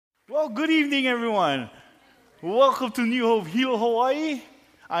Well, good evening, everyone. Welcome to New Hope Hilo, Hawaii.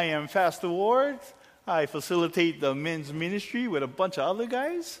 I am Pastor Ward. I facilitate the men's ministry with a bunch of other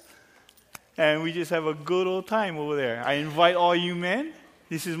guys. And we just have a good old time over there. I invite all you men.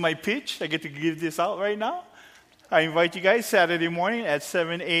 This is my pitch. I get to give this out right now. I invite you guys Saturday morning at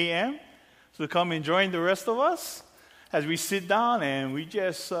 7 a.m. to come and join the rest of us as we sit down and we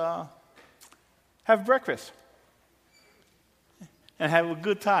just have breakfast and have a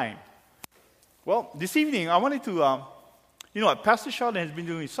good time. Well, this evening, I wanted to, Pastor Sheldon has been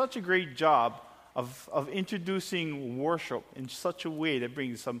doing such a great job of introducing worship in such a way that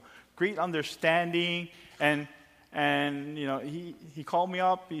brings some great understanding. And he called me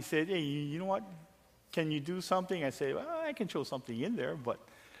up. He said, hey, you know what? Can you do something? I said, well, I can throw something in there, but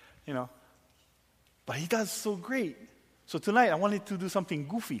he does so great. So tonight, I wanted to do something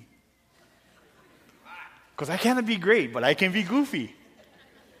goofy. Because I cannot be great, but I can be goofy.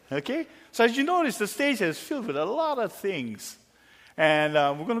 Okay? So as you notice, the stage is filled with a lot of things. And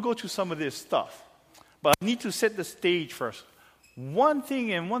we're going to go through some of this stuff. But I need to set the stage first. One thing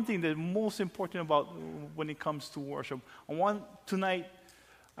that's most important about when it comes to worship, tonight,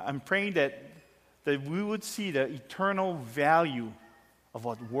 I'm praying that we would see the eternal value of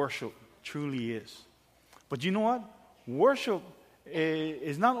what worship truly is. But you know what? Worship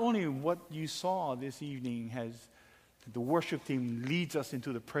is not only what you saw this evening as the worship team leads us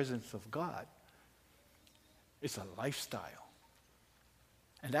into the presence of God. It's a lifestyle.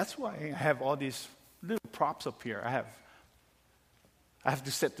 And that's why I have all these little props up here. I have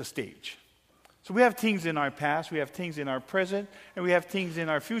to set the stage. So we have things in our past, we have things in our present, and we have things in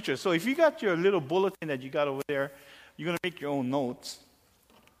our future. So if you got your little bulletin that you got over there, you're going to make your own notes.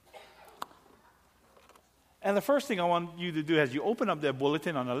 And the first thing I want you to do as you open up that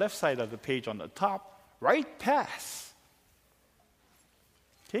bulletin on the left side of the page on the top, write pass.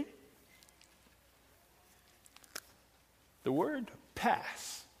 Okay? The word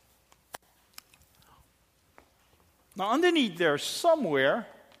pass. Now underneath there somewhere,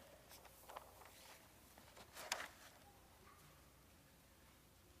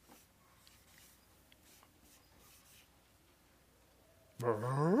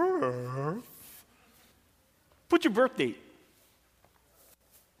 put your birth date.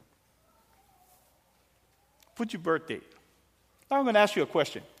 Put your birth date. Now I'm going to ask you a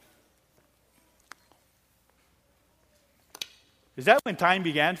question. Is that when time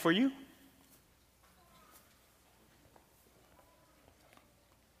began for you?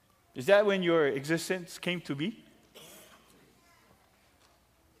 Is that when your existence came to be?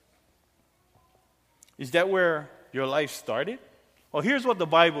 Is that where your life started? Well, here's what the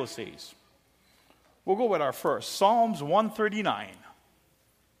Bible says. We'll go with our first. Psalms 139.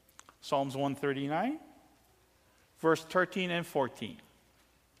 Psalms 139, verse 13 and 14.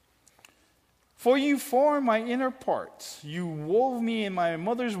 For you formed my inner parts. You wove me in my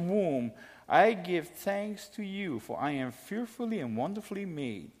mother's womb. I give thanks to you, for I am fearfully and wonderfully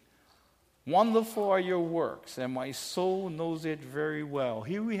made. Wonderful are your works, and my soul knows it very well.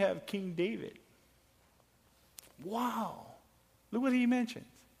 Here we have King David. Wow. Look what he mentions.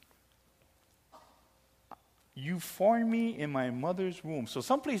 You formed me in my mother's womb. So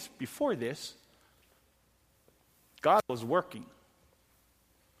someplace before this, God was working.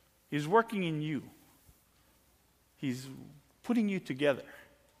 He's working in you. He's putting you together.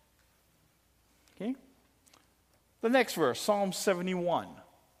 Okay? The next verse, Psalm 71.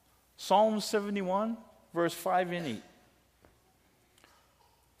 Psalm 71, verse 5 and 8.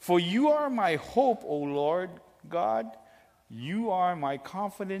 For you are my hope, O Lord God. You are my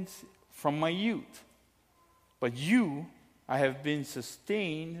confidence from my youth. But you, I have been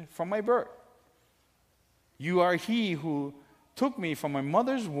sustained from my birth. You are he who took me from my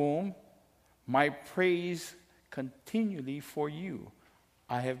mother's womb. My praise continually for you.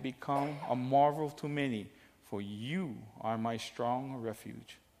 I have become a marvel to many, for you are my strong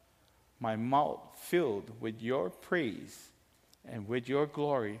refuge. My mouth filled with your praise and with your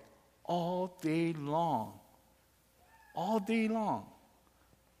glory all day long. All day long.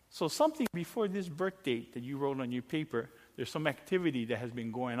 So something before this birth date that you wrote on your paper, there's some activity that has been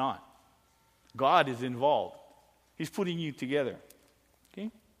going on. God is involved. He's putting you together.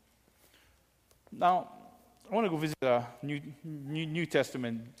 Okay? Now, I want to go visit a New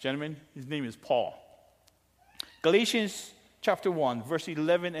Testament gentleman. His name is Paul. Galatians chapter 1, verse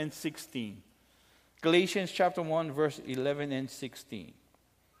 11 and 16. Galatians chapter 1, verse 11 and 16.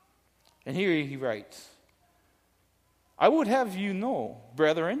 And here he writes, I would have you know,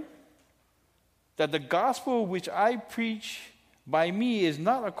 brethren, that the gospel which I preach by me is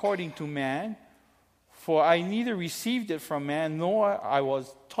not according to man, For I neither received it from man, nor I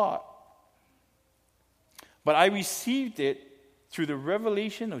was taught. But I received it through the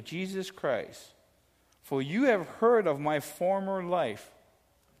revelation of Jesus Christ. For you have heard of my former life.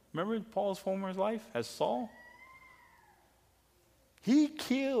 Remember Paul's former life as Saul? He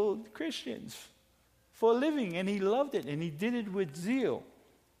killed Christians for a living, and he loved it, and he did it with zeal.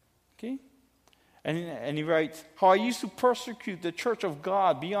 Okay? And he writes, how I used to persecute the church of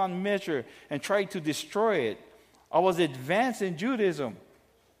God beyond measure and try to destroy it. I was advanced in Judaism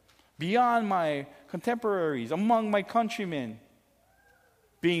beyond my contemporaries, among my countrymen,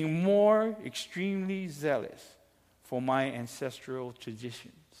 being more extremely zealous for my ancestral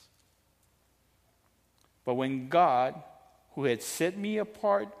traditions. But when God, who had set me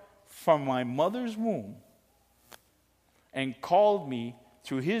apart from my mother's womb and called me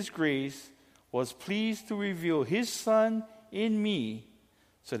through his grace, was pleased to reveal his Son in me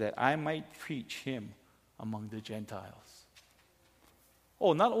so that I might preach him among the Gentiles.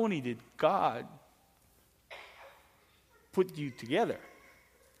 Oh, not only did God put you together,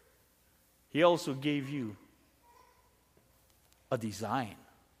 he also gave you a design.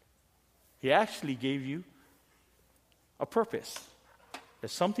 He actually gave you a purpose.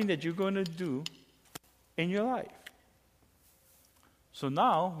 There's something that you're going to do in your life. So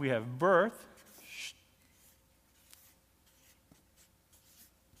now we have birth,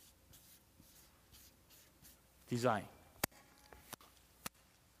 design.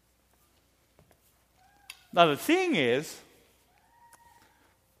 Now the thing is,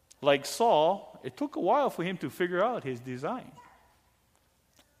 like Saul, it took a while for him to figure out his design.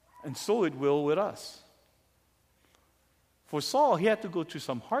 And so it will with us. For Saul, he had to go through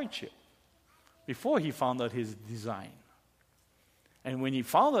some hardship before he found out his design. And when he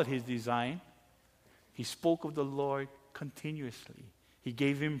found out his design, he spoke of the Lord continuously. He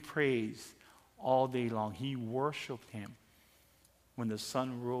gave him praise all day long. He worshiped him when the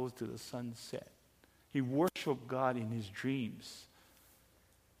sun rose to the sunset. He worshiped God in his dreams.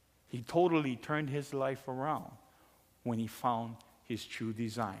 He totally turned his life around when he found his true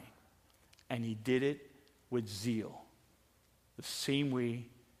design. And he did it with zeal, the same way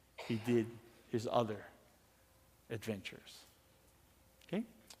he did his other adventures. Okay?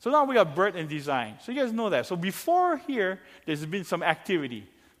 So now we got birth and design. So you guys know that. So before here, there's been some activity.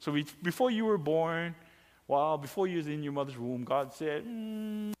 So before you were born, before you was in your mother's womb, God said,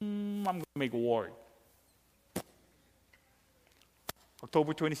 I'm going to make a ward.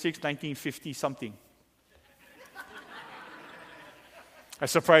 October 26, 1950 something. I'm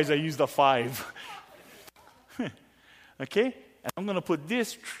surprised I used a 5. Okay? And I'm going to put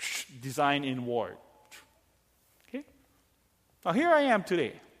this design in ward. Okay? Now here I am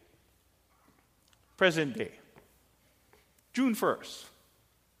today. Present day. June 1st.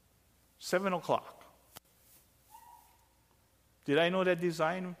 7 o'clock. Did I know that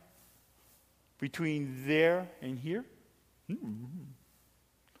design between there and here?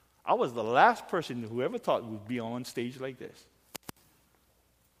 I was the last person who ever thought would be on stage like this.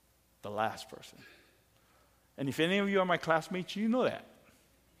 The last person. And if any of you are my classmates, you know that.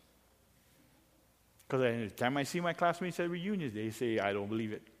 Because every time I see my classmates at reunions, they say, I don't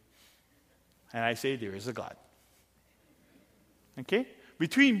believe it. And I say, there is a God. Okay?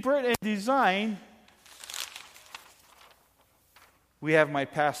 Between birth and design, we have my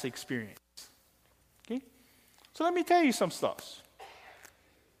past experience. Okay? So let me tell you some stuff.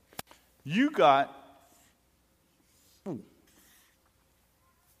 You got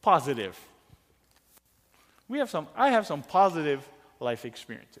positive. I have some positive life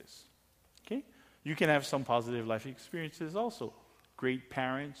experiences. Okay? You can have some positive life experiences also. Great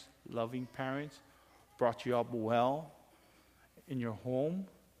parents, loving parents, brought you up well in your home,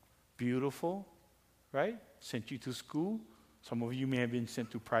 beautiful, right? Sent you to school. Some of you may have been sent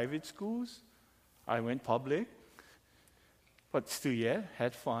to private schools. I went public, but still,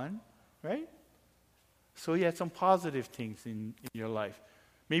 had fun, right? So you had some positive things in your life.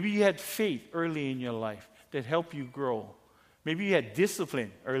 Maybe you had faith early in your life that helped you grow. Maybe you had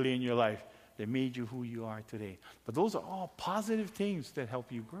discipline early in your life that made you who you are today. But those are all positive things that help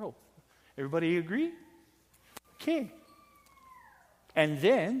you grow. Everybody agree? Okay. And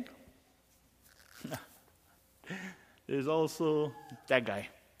then, there's also that guy.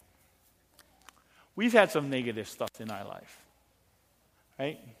 We've had some negative stuff in our life,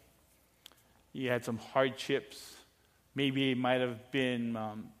 right? You had some hardships. Maybe it might have been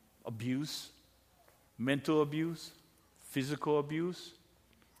abuse, mental abuse, physical abuse,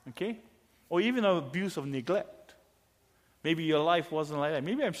 okay? Or even abuse of neglect. Maybe your life wasn't like that.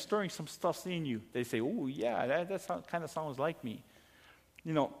 Maybe I'm stirring some stuff in you. They say, oh, yeah, that kind of sounds like me.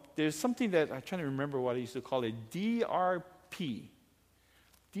 You know, there's something that I'm trying to remember what I used to call it, DRP.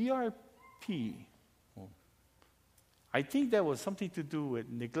 DRP. Oh. I think that was something to do with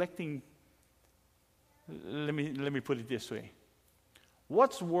neglecting. Let me put it this way.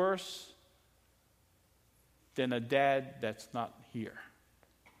 What's worse than a dad that's not here?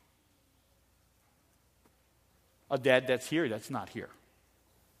 A dad that's here that's not here.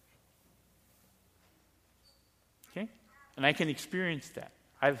 Okay? And I can experience that.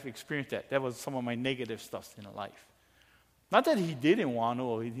 I've experienced that. That was some of my negative stuff in life. Not that he didn't want to,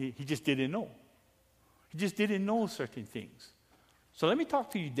 or he just didn't know. He just didn't know certain things. So let me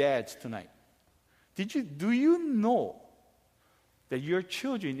talk to you dads tonight. Do you know that your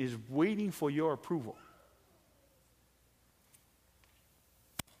children is waiting for your approval?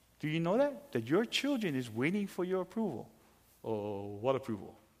 Do you know that? That your children is waiting for your approval. Oh, what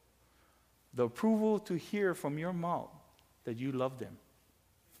approval? The approval to hear from your mouth that you love them.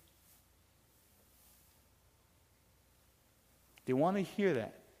 They want to hear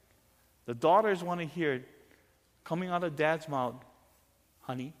that. The daughters want to hear it coming out of dad's mouth.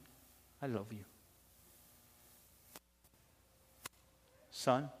 Honey, I love you.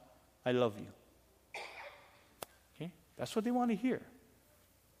 Son, I love you. Okay? That's what they want to hear.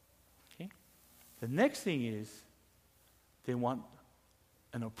 Okay? The next thing is they want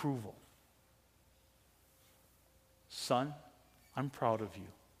an approval. Son, I'm proud of you.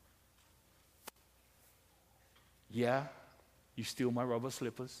 Yeah, you steal my rubber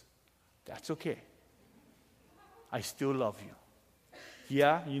slippers. That's okay. I still love you.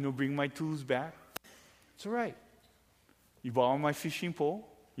 Yeah, bring my tools back. It's all right. You borrow my fishing pole,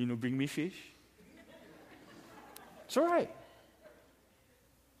 bring me fish. It's all right.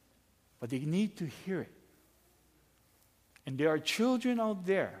 But they need to hear it. And there are children out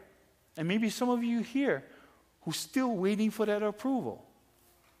there, and maybe some of you here, who's still waiting for that approval.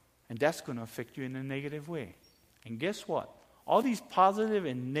 And that's going to affect you in a negative way. And guess what? All these positive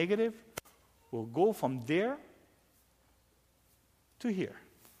and negative will go from there to here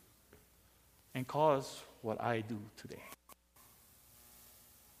and cause what I do today.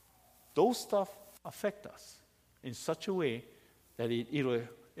 Those stuff affect us in such a way that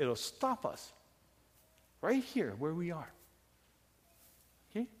it'll stop us right here where we are.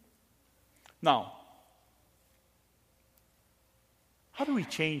 Okay? Now, how do we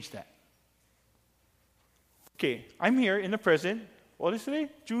change that? Okay, I'm here in the present. What is today?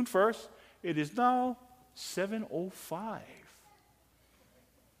 June 1st. It is now 7:05.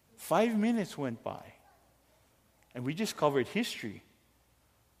 5 minutes went by. And we just covered history.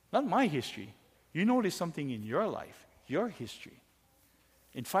 Not my history. You noticed something in your life, your history,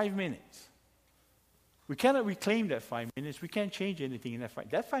 in 5 minutes. We cannot reclaim that 5 minutes. We can't change anything in that 5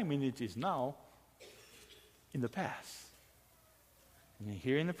 minutes. That 5 minutes is now in the past. And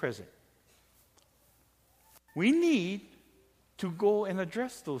here in the present. We need to go and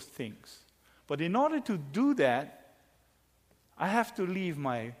address those things. But in order to do that, I have to leave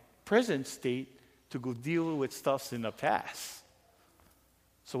my present state to go deal with stuff in the past.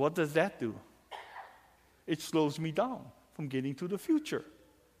 So what does that do? It slows me down from getting to the future.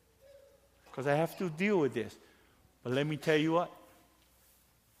 Because I have to deal with this. But let me tell you what.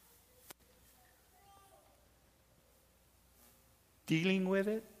 Dealing with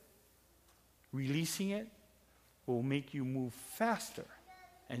it, releasing it, will make you move faster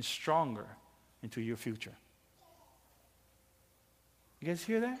and stronger into your future. You guys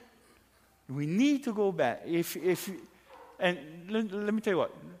hear that? We need to go back. And let me tell you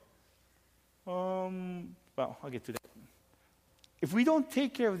what. Well, I'll get to that. If we don't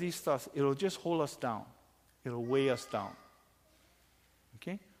take care of these stuff, it'll just hold us down. It'll weigh us down.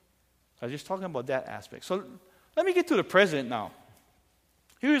 Okay? I was just talking about that aspect. So let me get to the present now.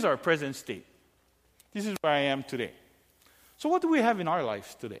 Here's our present state. This is where I am today. So what do we have in our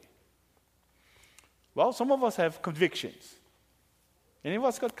lives today? Well, some of us have convictions. Any of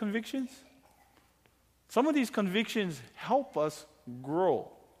us got convictions? Some of these convictions help us grow.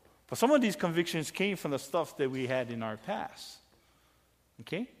 But some of these convictions came from the stuff that we had in our past.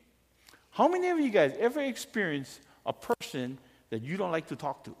 Okay? How many of you guys ever experienced a person that you don't like to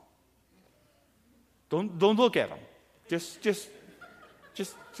talk to? Don't look at them.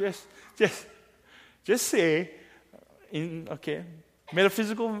 Just say,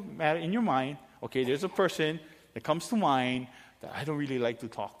 metaphysical matter in your mind, okay, there's a person that comes to mind that I don't really like to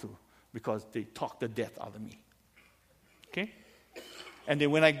talk to because they talk the death out of me. Okay? And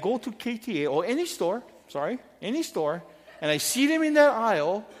then when I go to KTA or any store, and I see them in that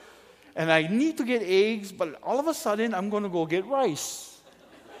aisle, and I need to get eggs, but all of a sudden I'm going to go get rice.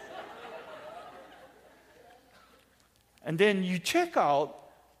 And then you check out,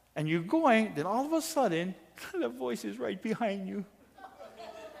 And you're going, then all of a sudden, the voice is right behind you.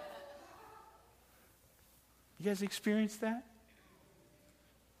 You guys experienced that?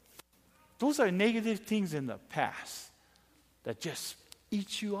 Those are negative things in the past that just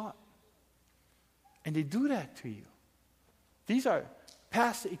eat you up. And they do that to you. These are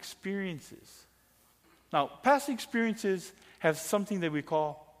past experiences. Now, past experiences have something that we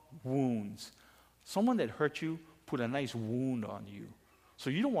call wounds. Someone that hurt you put a nice wound on you. So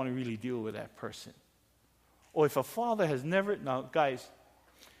you don't want to really deal with that person. Or if a father has never, now guys,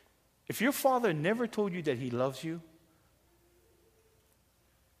 if your father never told you that he loves you,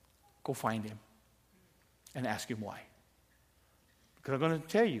 go find him and ask him why. Because I'm going to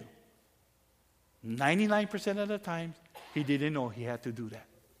tell you, 99% of the time, he didn't know he had to do that.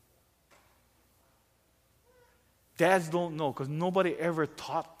 Dads don't know because nobody ever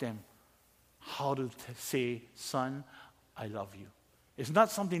taught them how to say, son, I love you. It's not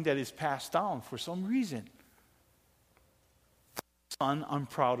something that is passed down for some reason. Son, I'm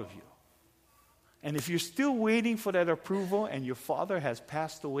proud of you. And if you're still waiting for that approval and your father has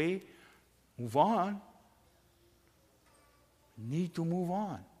passed away, move on. You need to move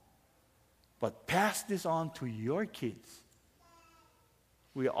on. But pass this on to your kids.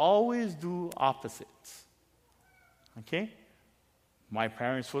 We always do opposites. Okay? My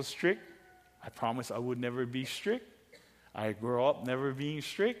parents were strict. I promised I would never be strict. I grew up never being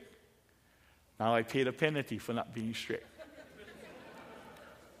strict. Now I pay the penalty for not being strict.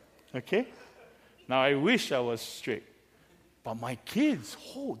 Okay? Now I wish I was strict. But my kids,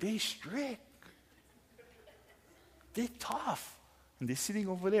 they're strict. They're tough. And they're sitting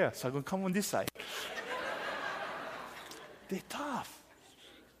over there, so I'm going to come on this side. They're tough.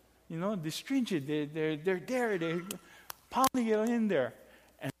 You know, they're stringent. They're there. They're pounding it in there.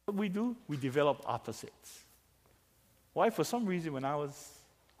 And what we do, we develop opposites. Why? For some reason, when I was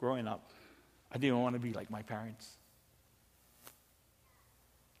growing up, I didn't want to be like my parents.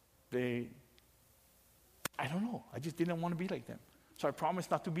 I don't know. I just didn't want to be like them. So I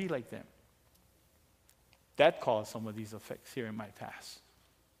promised not to be like them. That caused some of these effects here in my past.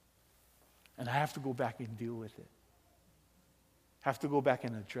 And I have to go back and deal with it. Have to go back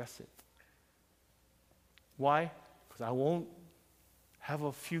and address it. Why? Because I won't have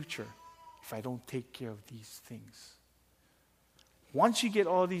a future if I don't take care of these things. Once you get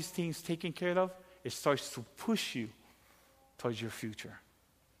all these things taken care of, it starts to push you towards your future.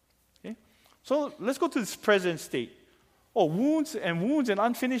 Okay? So let's go to this present state. Wounds and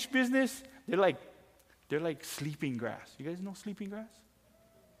unfinished business, they're like sleeping grass. You guys know sleeping grass?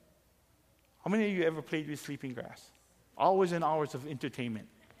 How many of you ever played with sleeping grass? Hours and hours of entertainment.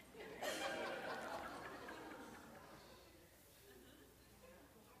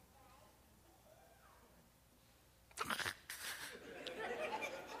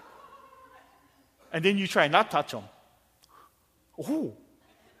 And then you try not touch them.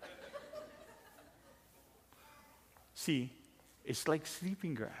 See, it's like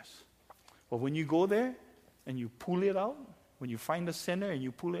sleeping grass. But when you go there and you pull it out, when you find the center and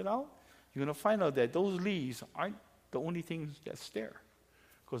you pull it out, you're going to find out that those leaves aren't the only things that's there.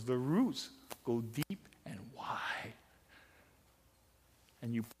 Because the roots go deep and wide.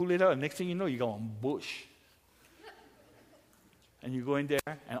 And you pull it out, and next thing you know, you go on bush. And you go in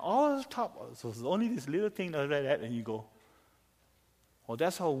there, and all the top, so there's only this little thing like that, and you go,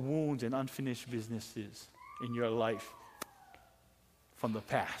 that's how wounds and unfinished business is in your life from the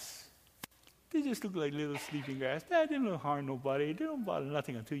past. They just look like little sleeping grass. They don't harm nobody. They don't bother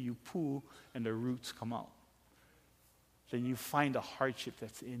nothing until you pull and the roots come out. Then you find the hardship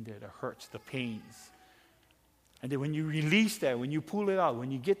that's in there, the hurts, the pains. And then when you release that, when you pull it out,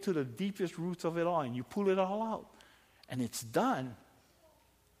 when you get to the deepest roots of it all and you pull it all out, and it's done,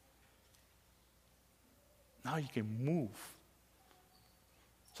 now you can move.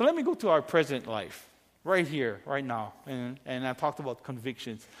 So let me go to our present life. Right here, right now. And I talked about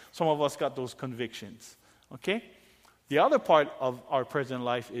convictions. Some of us got those convictions. Okay? The other part of our present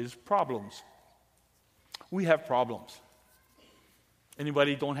life is problems. We have problems.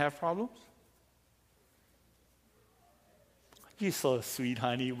 Anybody don't have problems? You're so sweet,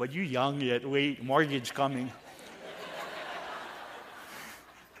 honey, but you're young yet. Wait, mortgage coming.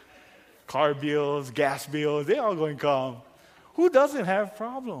 Car bills, gas bills, they're all going to come. Who doesn't have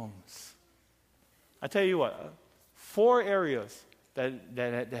problems? I tell you what, 4 areas that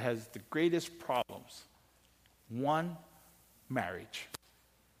has the greatest problems. 1, marriage.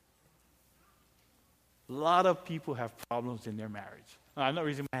 A lot of people have problems in their marriage. I'm not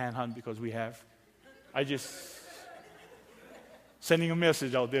raising my hand, hon, because we have. I just sending a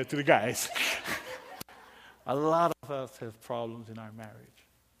message out there to the guys. A lot of us have problems in our marriage.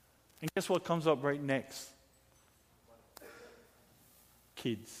 And guess what comes up right next?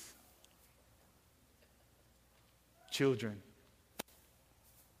 Kids. Children.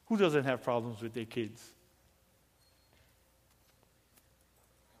 Who doesn't have problems with their kids?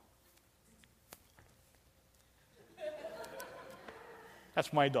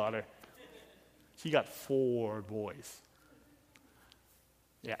 That's my daughter. She got 4 boys.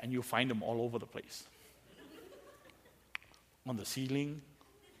 Yeah, and you'll find them all over the place. On the ceiling,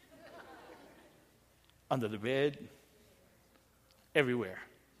 under the bed, everywhere.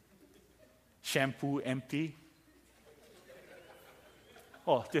 Shampoo empty.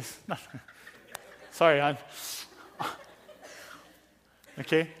 Oh, this. Sorry, hon.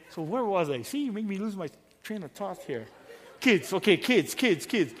 Okay, so where was I? See, you make me lose my train of thought here. Kids, okay, kids.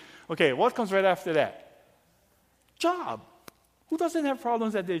 Okay, what comes right after that? Job. Who doesn't have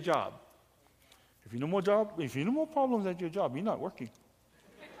problems at their job? If you no more problems at your job, you're not working.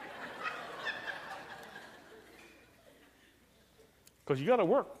 Because you got to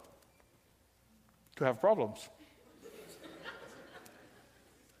work to have problems.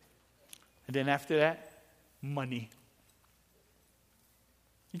 And then after that, money.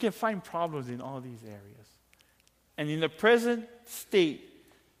 You can find problems in all these areas. And in the present state,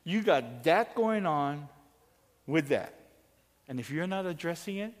 you got that going on with that. And if you're not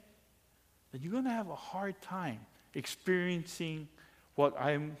addressing it, then you're going to have a hard time experiencing what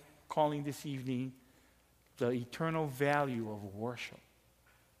I'm calling this evening the eternal value of worship.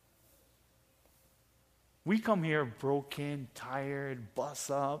 We come here broken, tired,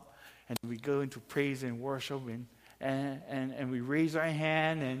 bust up, and we go into praise and worship, and we raise our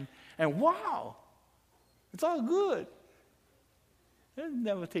hand, and wow, it's all good. It'll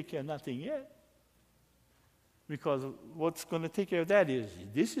never take care of nothing yet. Because what's going to take care of that is,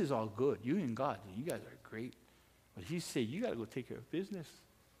 this is all good. You and God, you guys are great. But He said, you got to go take care of business.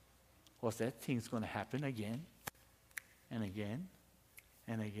 Or that thing's going to happen again, and again,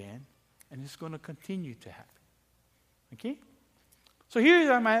 and again, and it's going to continue to happen. Okay? So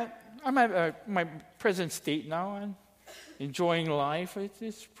here I'm at my present state now. I'm enjoying life.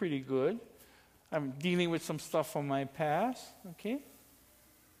 It's pretty good. I'm dealing with some stuff from my past. Okay?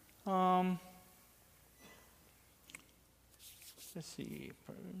 Let's see.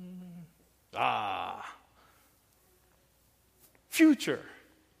 Future.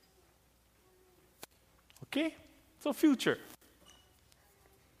 Okay? So future.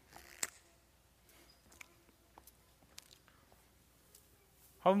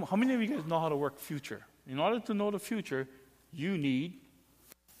 How many of you guys know how to work future? In order to know the future, you need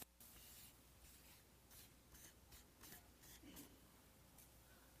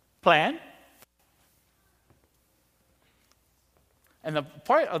plan. And the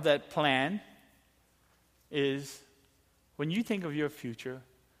part of that plan is when you think of your future,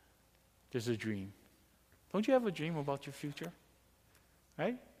 there's a dream. Don't you have a dream about your future?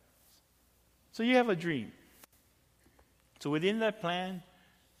 Right? So you have a dream. So within that plan,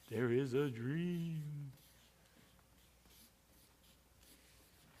 there is a dream.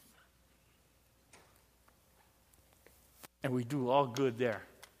 And we do all good there.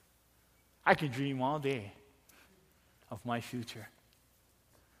 I can dream all day of my future.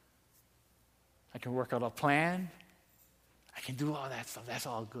 I can work out a plan. I can do all that stuff. That's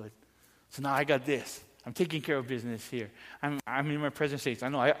all good. So now I got this. I'm taking care of business here. I'm in my present state. I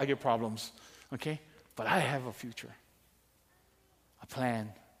know I get problems. Okay? But I have a future. A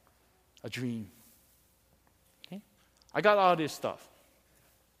plan. A dream. Okay? I got all this stuff.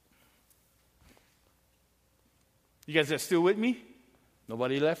 You guys are still with me?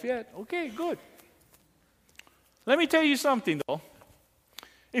 Nobody left yet? Okay, good. Let me tell you something though.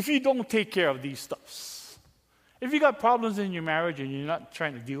 If you don't take care of these stuffs, if you got problems in your marriage and you're not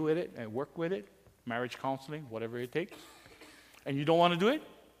trying to deal with it and work with it, marriage counseling, whatever it takes, and you don't want to do it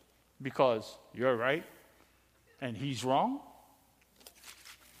because you're right and he's wrong,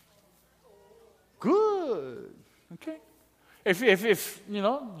 good. Okay? If you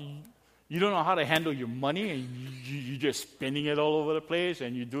know, you don't know how to handle your money and you're just spending it all over the place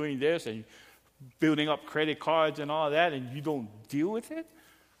and you're doing this and building up credit cards and all that and you don't deal with it,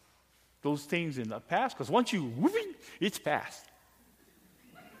 those things in the past, because once you whooping, it's past.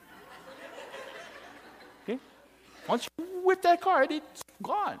 Okay? Once you whip that card, it's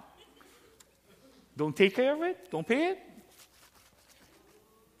gone. Don't take care of it? Don't pay it?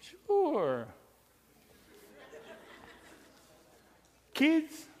 Sure.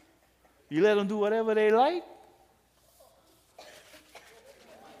 Kids, you let them do whatever they like?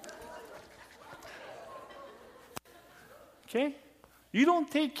 Okay? You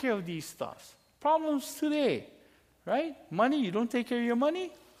don't take care of these stuff. Problems today, right? Money, you don't take care of your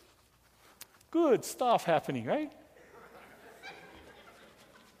money? Good stuff happening, right?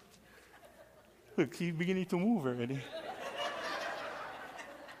 Look, he's beginning to move already.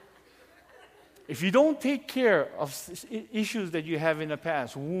 If you don't take care of issues that you have in the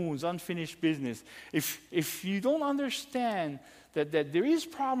past, wounds, unfinished business, if you don't understand that there is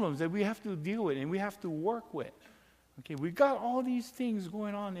problems that we have to deal with and we have to work with, okay, we got all these things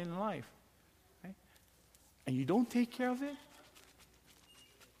going on in life, right? And you don't take care of it,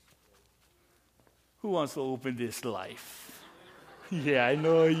 who wants to open this life? Yeah, I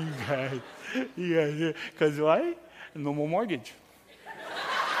know you guys. Yeah. Because why? No more mortgage.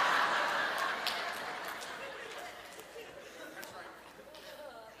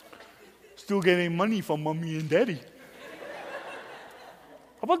 Still getting money from mommy and daddy.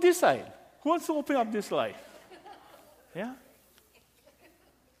 How about this side? Who wants to open up this life? Yeah?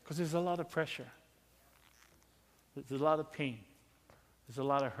 Because there's a lot of pressure. There's a lot of pain. There's a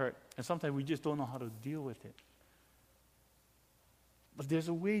lot of hurt. And sometimes we just don't know how to deal with it. But there's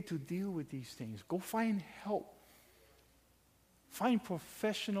a way to deal with these things. Go find help. Find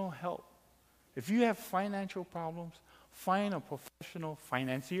professional help. If you have financial problems, find a professional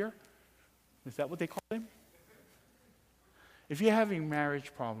financier. Is that what they call them? If you're having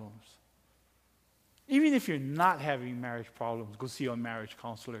marriage problems, even if you're not having marriage problems, go see a marriage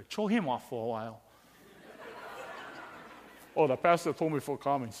counselor. Throw him off for a while. Oh, the pastor told me to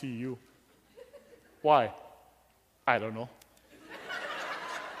come and see you. Why? I don't know.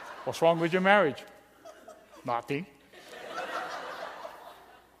 What's wrong with your marriage? Nothing.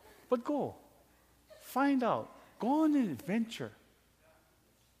 But go. Find out. Go on an adventure.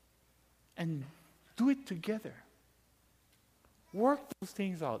 And do it together. Work those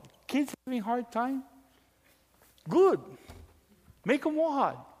things out. Kids having a hard time? Good. Make them more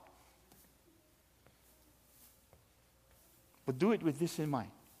hard. But do it with this in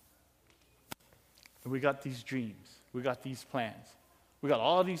mind. We got these dreams. We got these plans. We got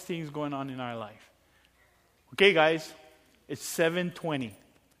all these things going on in our life. Okay, guys, it's 7:20.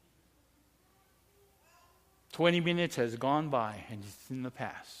 20 minutes has gone by, and it's in the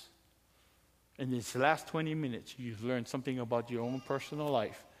past. In this last 20 minutes, you've learned something about your own personal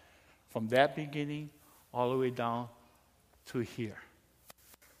life, from that beginning all the way down to here.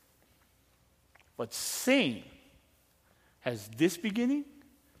 But same as this beginning,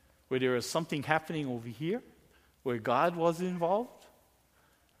 where there was something happening over here, where God was involved,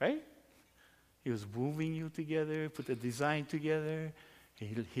 right? He was moving you together, put the design together.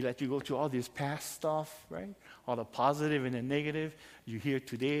 He let you go through all this past stuff, right? All the positive and the negative. You're here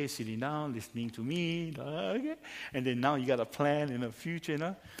today, sitting down, listening to me, okay? And then now you got a plan in the future, you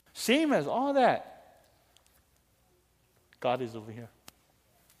know? Same as all that. God is over here.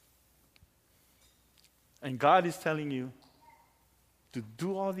 And God is telling you to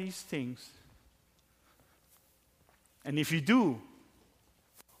do all these things. And if you do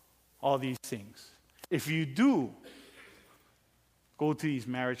all these things, if you do go to these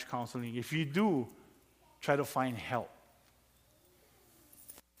marriage counseling, if you do try to find help,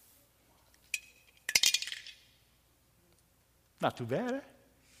 not too bad, eh?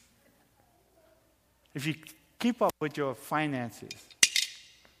 If you keep up with your finances,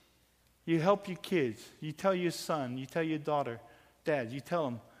 you help your kids, you tell your son, you tell your daughter, Dad, you tell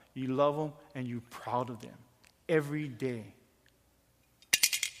them you love them and you're proud of them every day.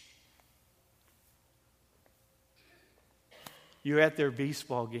 You're at their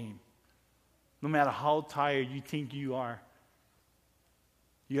baseball game. No matter how tired you think you are,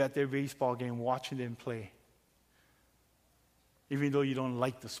 you're at their baseball game watching them play, even though you don't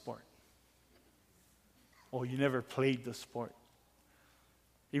like the sport, or you never played the sport.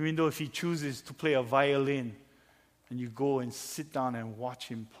 Even though if he chooses to play a violin, and you go and sit down and watch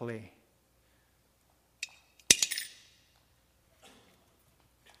him play.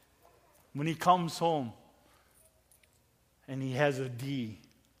 When he comes home and he has a D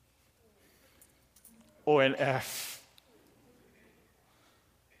or an F,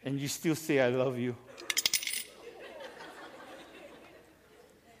 and you still say, I love you.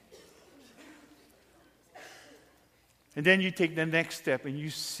 And then you take the next step and you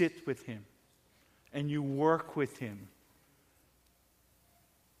sit with him and you work with him.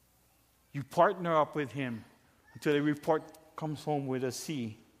 You partner up with him until the report comes home with a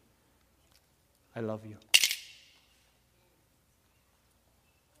C. I love you.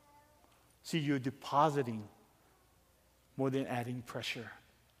 See, you're depositing more than adding pressure.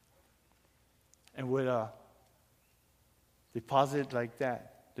 And with a deposit like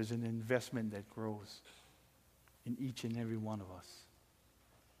that, there's an investment that grows in each and every one of us.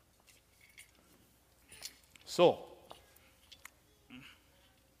 So,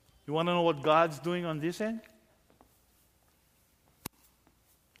 you You want to know what God's doing on this end?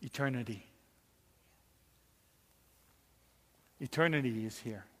 Eternity. Eternity is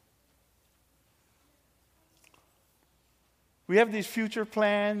here. We have these future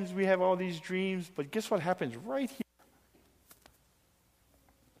plans, we have all these dreams, but guess what happens right here?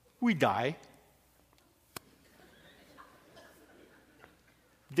 We die.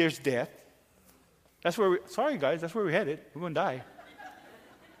 There's death. That's where sorry guys, that's where we're headed. We're going to die.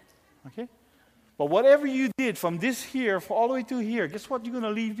 Okay? But whatever you did from this here all the way to here, guess what you're going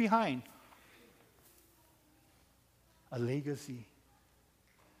to leave behind? A legacy.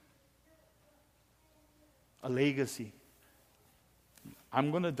 A legacy.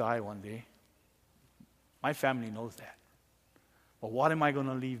 I'm going to die one day. My family knows that. But what am I going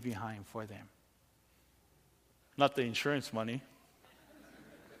to leave behind for them? Not the insurance money.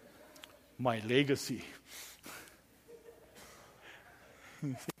 My legacy.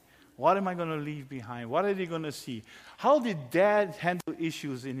 What am I going to leave behind? What are they going to see? How did Dad handle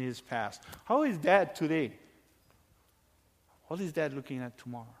issues in his past? How is Dad today? What is Dad looking at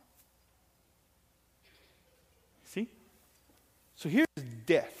tomorrow? See? So here's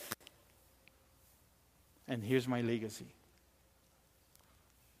death. And here's my legacy.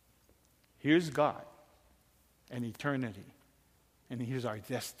 Here's God and eternity. And here's our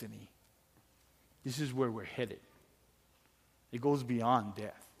destiny. This is where we're headed. It goes beyond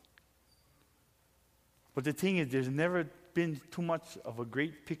death. But the thing is, there's never been too much of a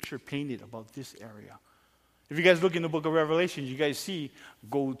great picture painted about this area. If you guys look in the book of Revelation, you guys see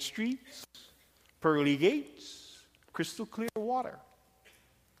gold streets, pearly gates, crystal clear water.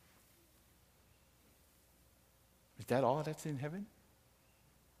 Is that all that's in heaven?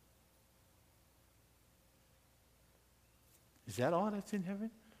 Is that all that's in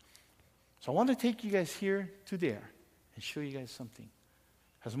heaven? So I want to take you guys here to there and show you guys something.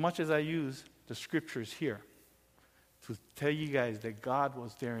 As much as I use the scriptures here to tell you guys that God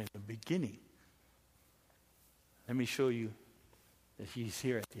was there in the beginning, let me show you that He's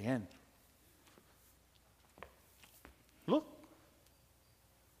here at the end. Look.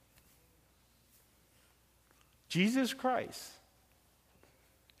 Jesus Christ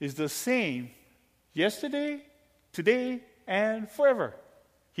is the same yesterday, today, and forever.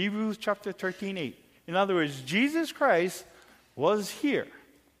 Hebrews chapter 13:8. In other words, Jesus Christ was here,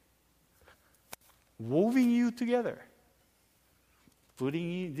 woven you together,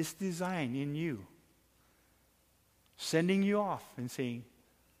 putting this design in you, sending you off and saying,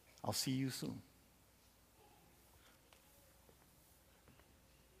 I'll see you soon.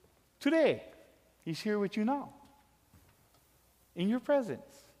 Today, He's here with you now, in your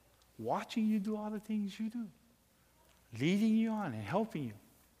presence, watching you do all the things you do, leading you on and helping you.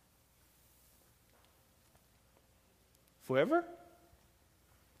 Forever?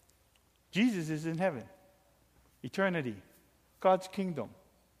 Jesus is in heaven. Eternity. God's kingdom.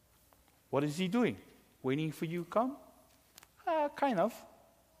 What is He doing? Waiting for you to come? Kind of.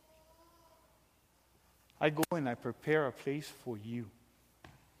 I go and I prepare a place for you.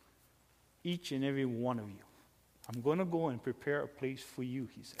 Each and every one of you. I'm going to go and prepare a place for you,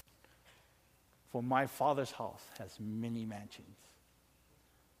 He said. For my Father's house has many mansions.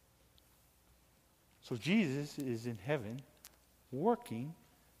 So Jesus is in heaven, working,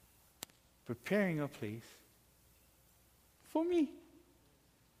 preparing a place for me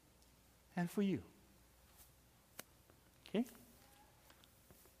and for you. Okay?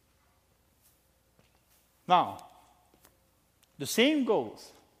 Now, the same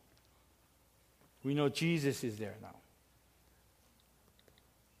goes. We know Jesus is there now.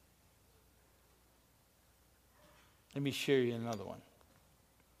 Let me share you another one.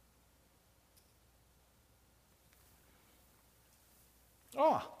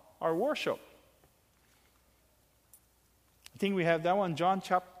 Our worship. I think we have that one, John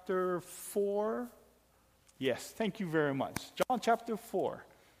chapter 4. Yes, thank you very much. John chapter 4.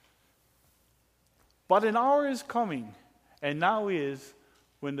 But an hour is coming, and now is,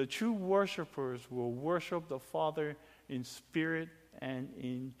 when the true worshipers will worship the Father in spirit and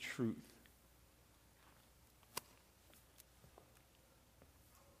in truth.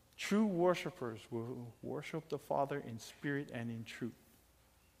 True worshipers will worship the Father in spirit and in truth.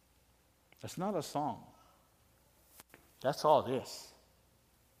 That's not a song. That's all this.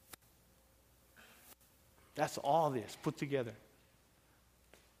 That's all this put together.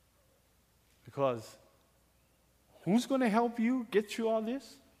 Because who's going to help you get through all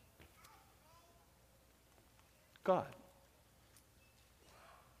this? God.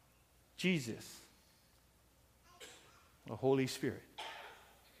 Jesus. The Holy Spirit.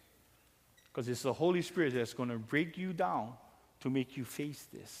 Because it's the Holy Spirit that's going to break you down to make you face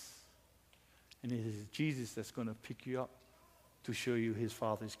this. And it is Jesus that's going to pick you up to show you his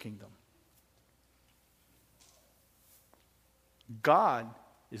Father's kingdom. God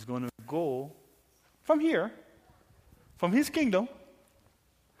is going to go from here, from his kingdom,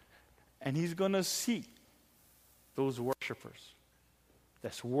 and he's going to seek those worshipers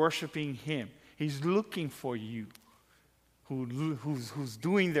that's worshiping him. He's looking for you who's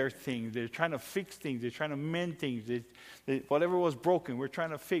doing their thing. They're trying to fix things. They're trying to mend things. Whatever was broken, we're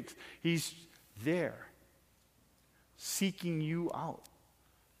trying to fix. He's there seeking you out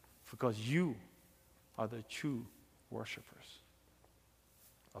because you are the true worshipers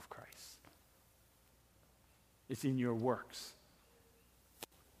of Christ. It's in your works.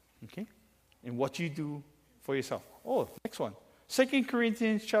 Okay? And what you do for yourself. Oh, next one. 2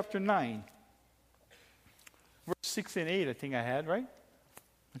 Corinthians chapter 9. Verse 6 and 8, I think I had, right?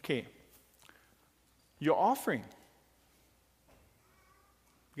 Okay. Your offering.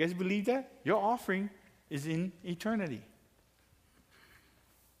 You guys believe that? Your offering is in eternity.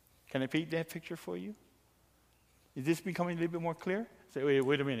 Can I paint that picture for you? Is this becoming a little bit more clear? Say,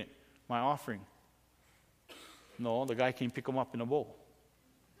 wait a minute. My offering. No, the guy can pick them up in a bowl.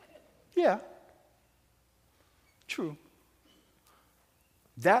 Yeah. True.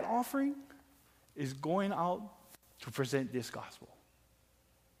 That offering is going out to present this gospel.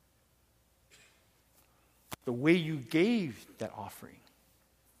 The way you gave that offering.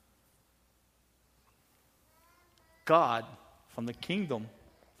 God, from the kingdom,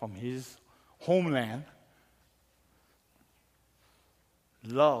 from his homeland,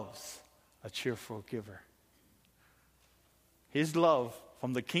 loves a cheerful giver. His love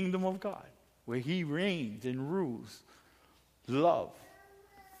from the kingdom of God, where he reigns and rules, love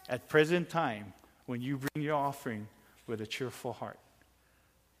at present time when you bring your offering with a cheerful heart.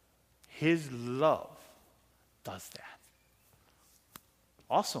 His love does that.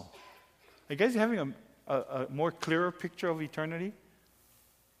 Awesome. Are you guys having a more clearer picture of eternity?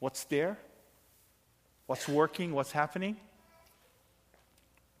 What's there? What's working? What's happening?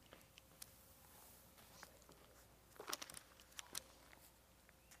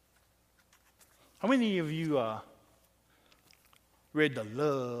 How many of you read the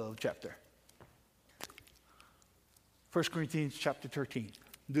love chapter? 1 Corinthians chapter 13.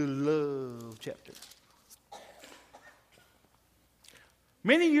 The love chapter.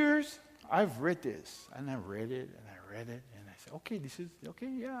 Many years I've read this, and I read it, and I read it, and I said, okay, this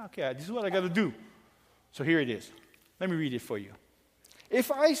is what I got to do. So here it is. Let me read it for you.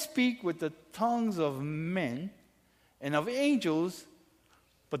 If I speak with the tongues of men and of angels,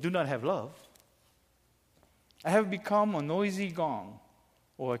 but do not have love, I have become a noisy gong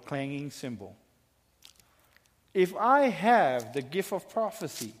or a clanging cymbal. If I have the gift of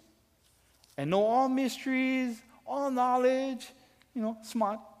prophecy and know all mysteries, all knowledge,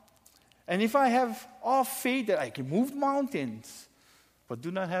 smart, and if I have all faith that I can move mountains, but do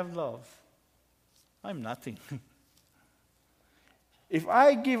not have love, I'm nothing. If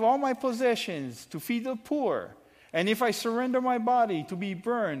I give all my possessions to feed the poor, and if I surrender my body to be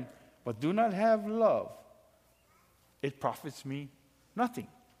burned, but do not have love, it profits me nothing.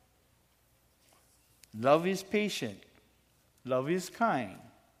 Love is patient. Love is kind.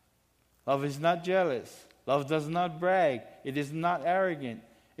 Love is not jealous. Love does not brag. It is not arrogant.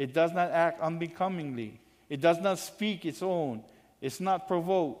 It does not act unbecomingly. It does not speak its own. It's not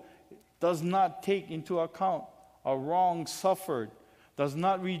provoked. Does not take into account a wrong suffered. Does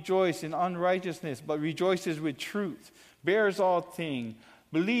not rejoice in unrighteousness, but rejoices with truth. Bears all things.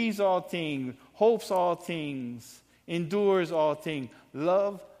 Believes all things. Hopes all things. Endures all things.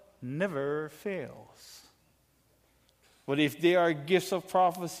 Love never fails. But if there are gifts of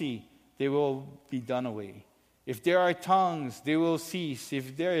prophecy, they will be done away. If there are tongues, they will cease.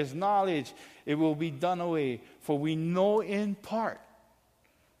 If there is knowledge, it will be done away. For we know in part.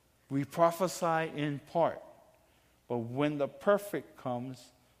 We prophesy in part. But when the perfect comes,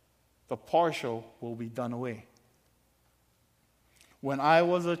 the partial will be done away. When I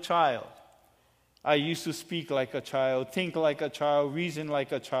was a child, I used to speak like a child, think like a child, reason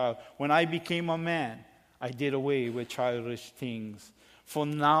like a child. When I became a man, I did away with childish things. For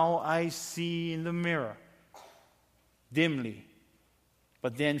now I see in the mirror, dimly,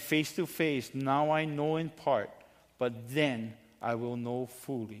 but then face to face. Now I know in part, but then I will know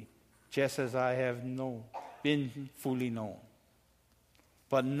fully, just as I have been fully known.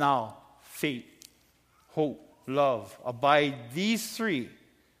 But now, faith, hope, love, abide these three.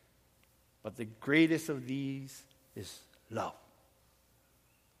 But the greatest of these is love.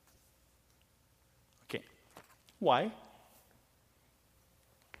 Okay. Why?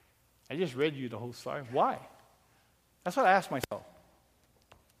 I just read you the whole story. Why? That's what I asked myself.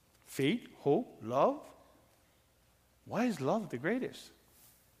 faith, hope, love. Why is love the greatest?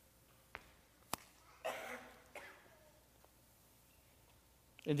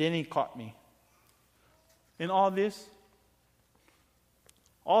 And then he caught me. In all this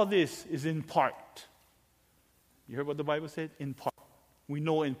is in part. You heard what the Bible said? In part. We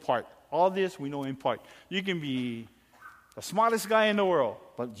know in part. All this we know in part. You can be the smartest guy in the world,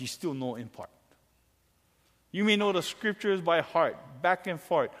 but you still know in part. You may know the scriptures by heart, back and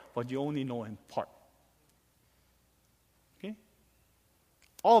forth, but you only know in part. Okay?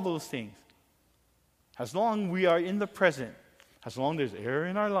 All those things. As long as we are in the present, as long as there's air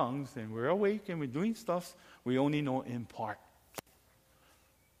in our lungs and we're awake and we're doing stuff, we only know in part.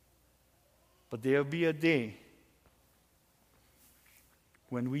 But there'll be a day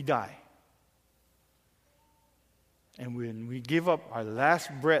when we die. And when we give up our last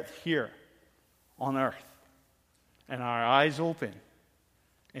breath here on earth, and our eyes open,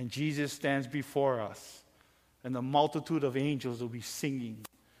 and Jesus stands before us, and the multitude of angels will be singing,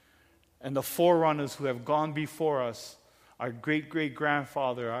 and the forerunners who have gone before us, our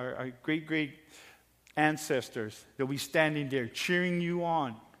great-great-grandfather, our great-great ancestors, they'll be standing there cheering you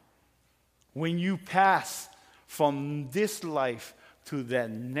on. When you pass from this life to that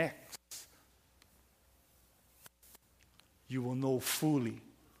next, you will know fully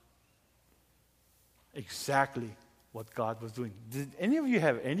exactly what God was doing. Did any of you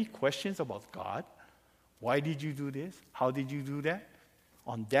have any questions about God? Why did you do this? How did you do that?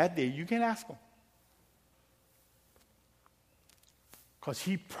 On that day, you can ask Him. Because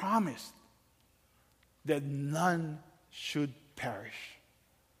He promised that none should perish.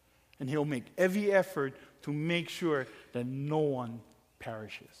 And He'll make every effort to make sure that no one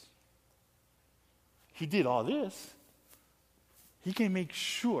perishes. He did all this. He can make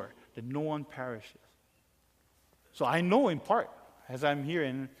sure that no one perishes. So I know in part, as I'm here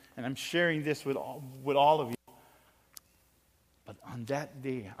and I'm sharing this with all of you. But on that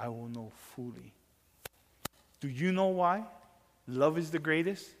day, I will know fully. Do you know why love is the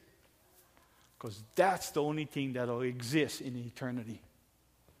greatest? Because that's the only thing that will exist in eternity.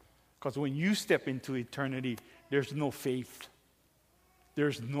 Because when you step into eternity, there's no faith.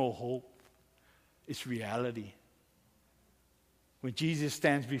 There's no hope. It's reality. When Jesus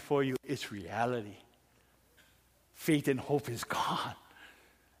stands before you, it's reality. Faith and hope is gone.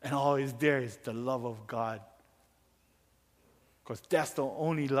 And all is there is the love of God. Because that's the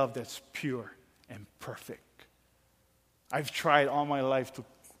only love that's pure and perfect. I've tried all my life to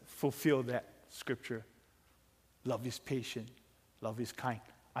fulfill that scripture. Love is patient. Love is kind.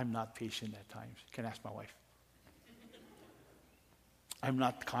 I'm not patient at times. You can ask my wife. I'm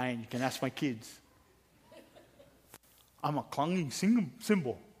not kind. You can ask my kids. I'm a clanging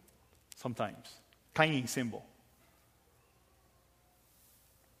cymbal sometimes. Clanging cymbal.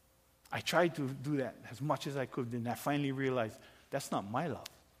 I tried to do that as much as I could, and I finally realized that's not my love.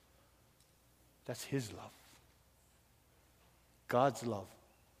 That's His love. God's love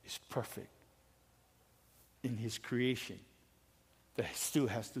is perfect in His creation that He still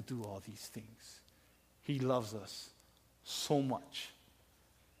has to do all these things. He loves us so much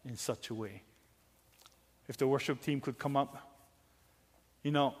in such a way. If the worship team could come up.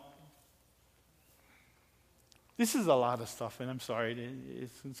 You know, this is a lot of stuff, and I'm sorry,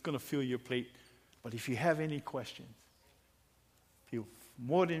 it's going to fill your plate. But if you have any questions, feel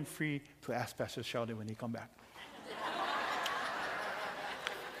more than free to ask Pastor Sheldon when he come back.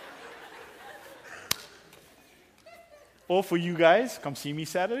 Or for you guys, come see me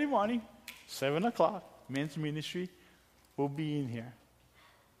Saturday morning, 7 o'clock, men's ministry. We'll be in here.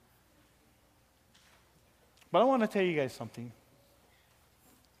 But I want to tell you guys something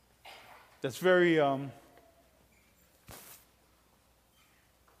that's very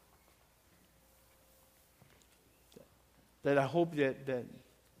that I hope that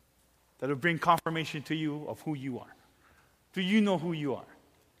will bring confirmation to you of who you are. Do you know who you are?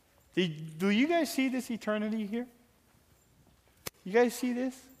 Do you guys see this eternity here? You guys see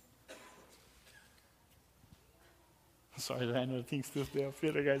this? Sorry, I know the thing's still there.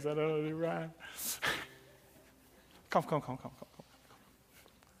 Feel guys, I don't know the rhyme. Come.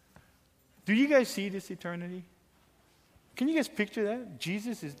 Do you guys see this eternity? Can you guys picture that?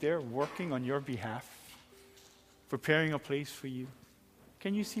 Jesus is there working on your behalf, preparing a place for you.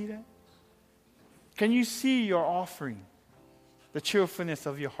 Can you see that? Can you see your offering, the cheerfulness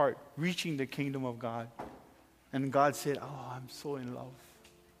of your heart, reaching the kingdom of God? And God said, oh, I'm so in love.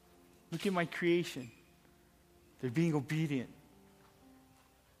 Look at my creation. They're being obedient.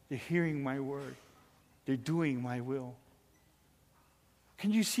 They're hearing my word. They're doing my will.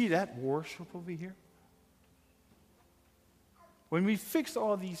 Can you see that worship over here? when we fix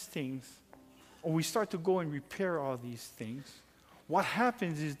all these things, or we start to go and repair all these things, what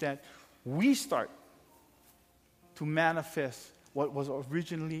happens is that we start to manifest what was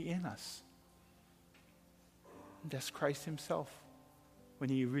originally in us. That's Christ himself, when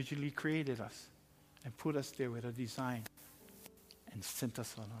he originally created us and put us there with a design and sent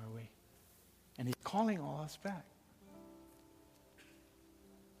us on our way. And he's calling all us back.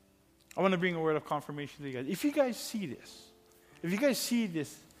 I want to bring a word of confirmation to you guys. If you guys see this, if you guys see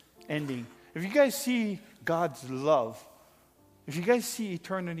this ending, if you guys see God's love, if you guys see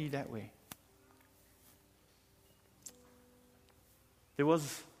eternity that way, there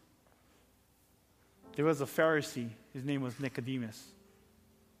was a Pharisee, his name was Nicodemus.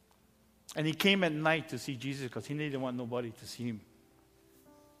 And he came at night to see Jesus because he didn't want nobody to see him.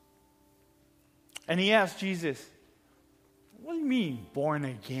 And he asked Jesus, what do you mean, born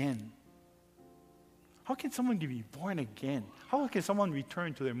again? How can someone be born again? How can someone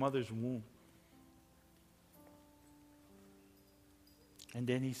return to their mother's womb? And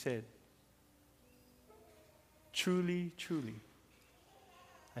then he said, truly, truly,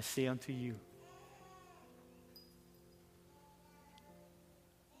 I say unto you,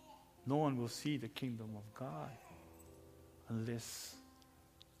 no one will see the kingdom of God unless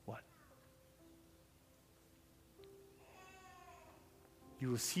what?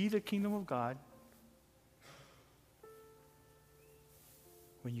 You will see the kingdom of God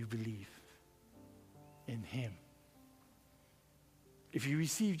when you believe in him. If you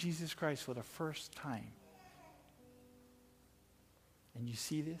receive Jesus Christ for the first time and you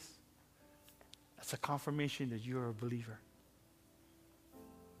see this, that's a confirmation that you're a believer.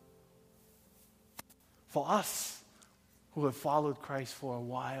 For us who have followed Christ for a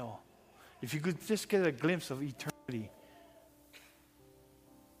while, if you could just get a glimpse of eternity,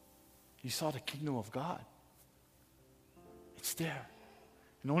 you saw the kingdom of God. It's there.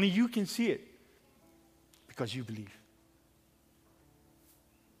 And only you can see it because you believe.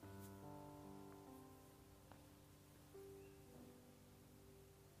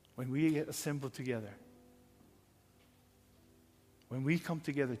 When we get assembled together, when we come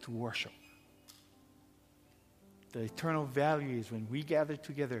together to worship, the eternal value is when we gather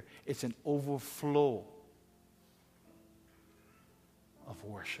together, it's an overflow of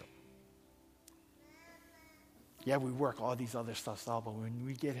worship. Yeah, we work all these other stuff out, but when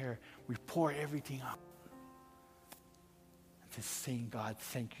we get here, we pour everything out. And just saying, God,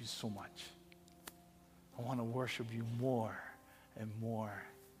 thank you so much. I want to worship you more and more.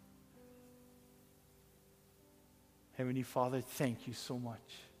 Heavenly Father, thank you so much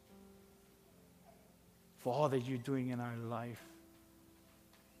for all that you're doing in our life.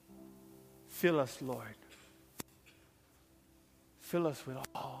 Fill us, Lord. Fill us with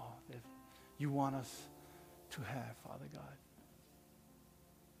all that you want us to have, Father God.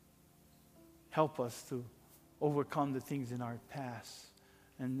 Help us to overcome the things in our past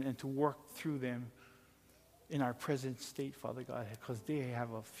and to work through them in our present state, Father God, because they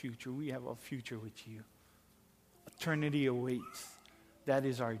have a future. We have a future with you. Eternity awaits. That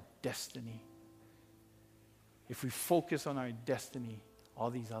is our destiny. If we focus on our destiny, all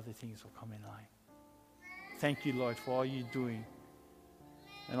these other things will come in line. Thank you, Lord, for all you're doing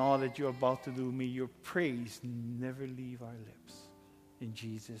and all that you're about to do. May your praise never leave our lips. In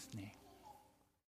Jesus' name.